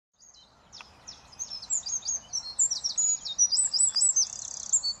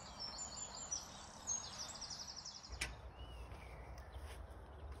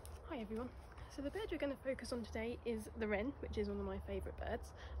everyone. So the bird we're going to focus on today is the wren, which is one of my favourite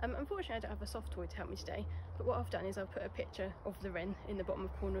birds. Unfortunately I don't have a soft toy to help me today, but what I've done is I've put a picture of the wren in the bottom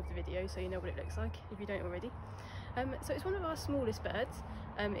corner of the video so you know what it looks like if you don't already. So it's one of our smallest birds.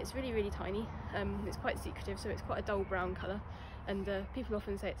 It's really tiny. It's quite secretive, so it's quite a dull brown colour, and people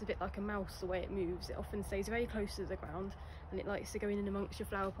often say it's a bit like a mouse the way it moves. It often stays very close to the ground and it likes to go in and amongst your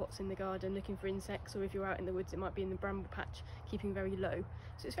flower pots in the garden looking for insects, or if you're out in the woods it might be in the bramble patch keeping very low.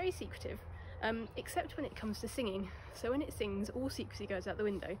 So it's very secretive. Except when it comes to singing. So when it sings, all secrecy goes out the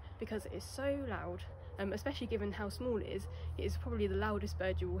window because it is so loud, especially given how small it is probably the loudest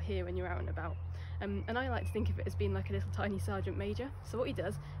bird you will hear when you're out and about. And I like to think of it as being like a little tiny sergeant major. So what he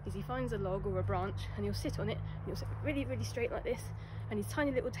does is he finds a log or a branch and he'll sit on it, and he'll sit really straight like this, and his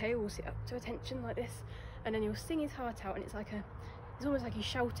tiny little tail will sit up to attention like this, and then he'll sing his heart out, and it's almost like he's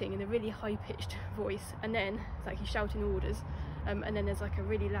shouting in a really high-pitched voice, and then it's like he's shouting orders. And then there's like a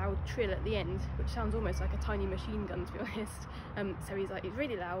really loud trill at the end, which sounds almost like a tiny machine gun, to be honest. So he's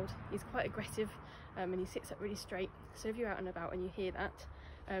really loud, he's quite aggressive, and he sits up really straight. So if you're out and about and you hear that,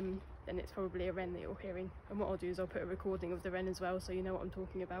 then it's probably a wren that you're hearing. And what I'll do is I'll put a recording of the wren as well, so you know what I'm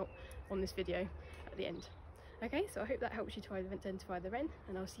talking about on this video at the end. Okay, so I hope that helps you to identify the wren,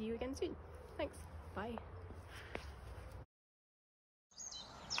 and I'll see you again soon. Thanks, bye.